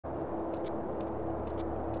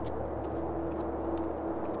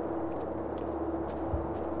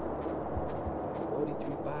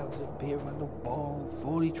bottles of beer on the wall,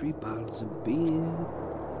 43 bottles of beer.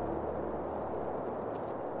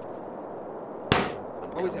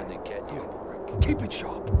 What was that to get you? Keep it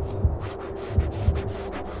sharp.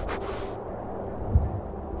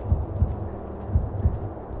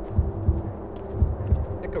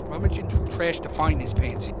 Like a rummaging through trash to find this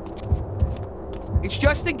pansy. It's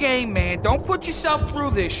just a game, man. Don't put yourself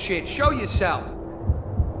through this shit. Show yourself.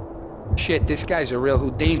 Shit, this guy's a real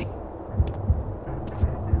Houdini.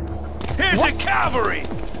 Here's the cavalry!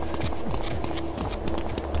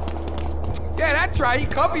 Yeah, that's right. You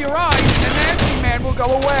cover your eyes and the nasty man will go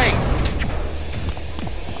away.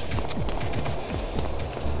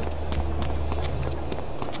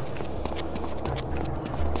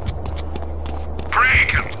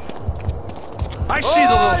 Break him! I see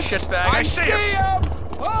the little shitbag. I see him!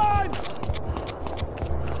 Run!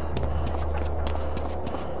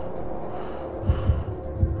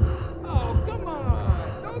 Oh, come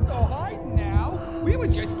on. Don't go hiding now. We were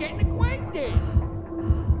just getting acquainted.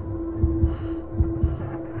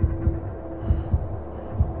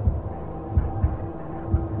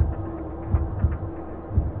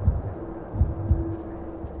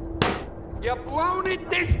 You blown it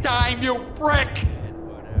this time, you prick!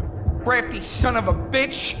 Crafty son of a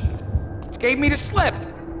bitch! Gave me the slip!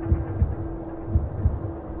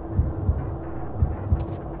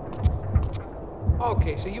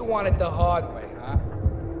 Okay, so you want it the hard way, huh?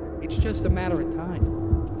 It's just a matter of time.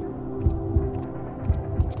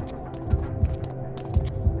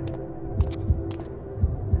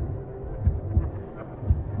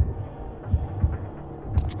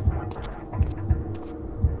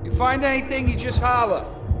 You find anything, you just holler.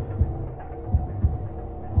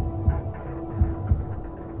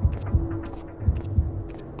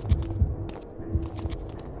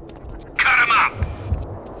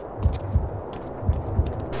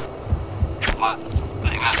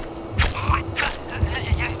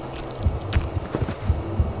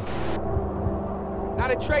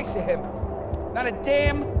 Not a trace of him. Not a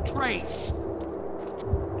damn trace.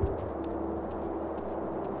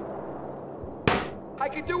 I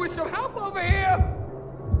could do with some help over here.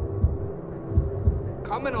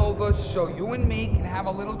 Coming over so you and me can have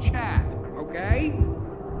a little chat, okay?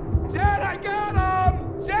 Zed, I got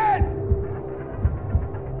him! Zed!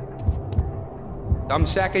 Dumb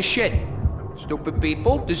sack of shit. Stupid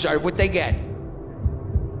people deserve what they get.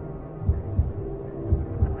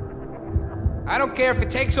 I don't care if it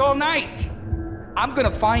takes all night. I'm gonna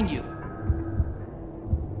find you.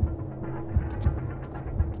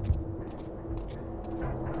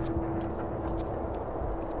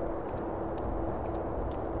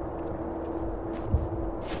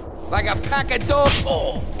 Like a pack of dogs.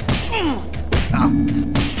 Oh.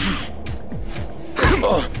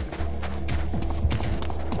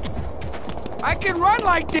 I can run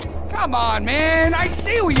like this. Come on, man. I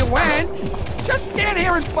see where you went. Just stand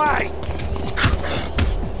here and fight.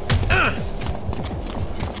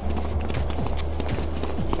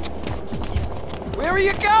 Where are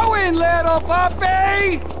you going, little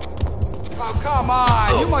puppy? Oh, come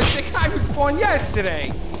on. You must think I was born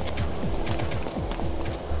yesterday.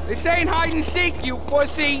 This ain't hide and seek, you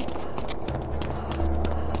pussy.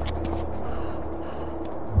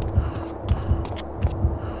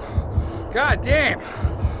 God damn.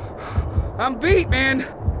 I'm beat, man.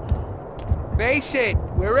 Face it,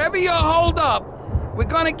 wherever you hold up, we're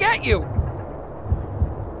gonna get you.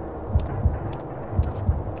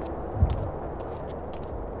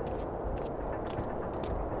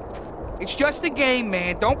 It's just a game,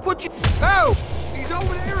 man. Don't put your... Oh! He's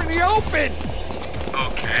over there in the open!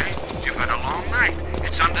 Okay, you've had a long night.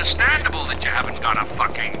 It's understandable that you haven't got a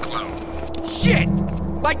fucking clue. Shit!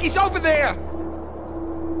 Like he's over there!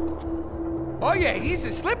 Oh yeah, he's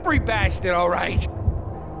a slippery bastard, all right.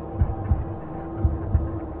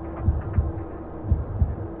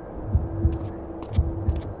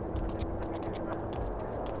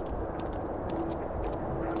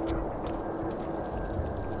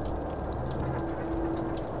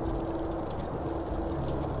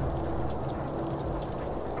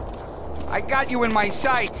 I got you in my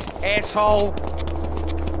sights, asshole.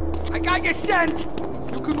 I got your scent.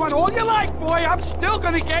 You can run all you like, boy. I'm still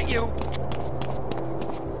gonna get you.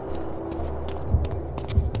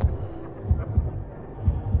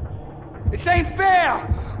 This ain't fair.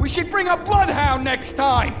 We should bring a bloodhound next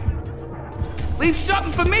time. Leave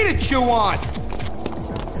something for me to chew on.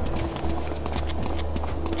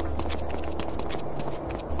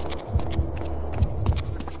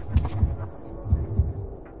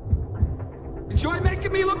 Enjoy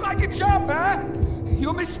making me look like a chump, huh?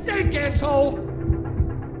 Your mistake, asshole.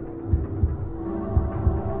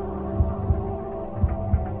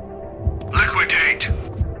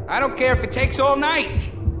 I don't care if it takes all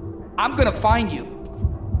night. I'm gonna find you.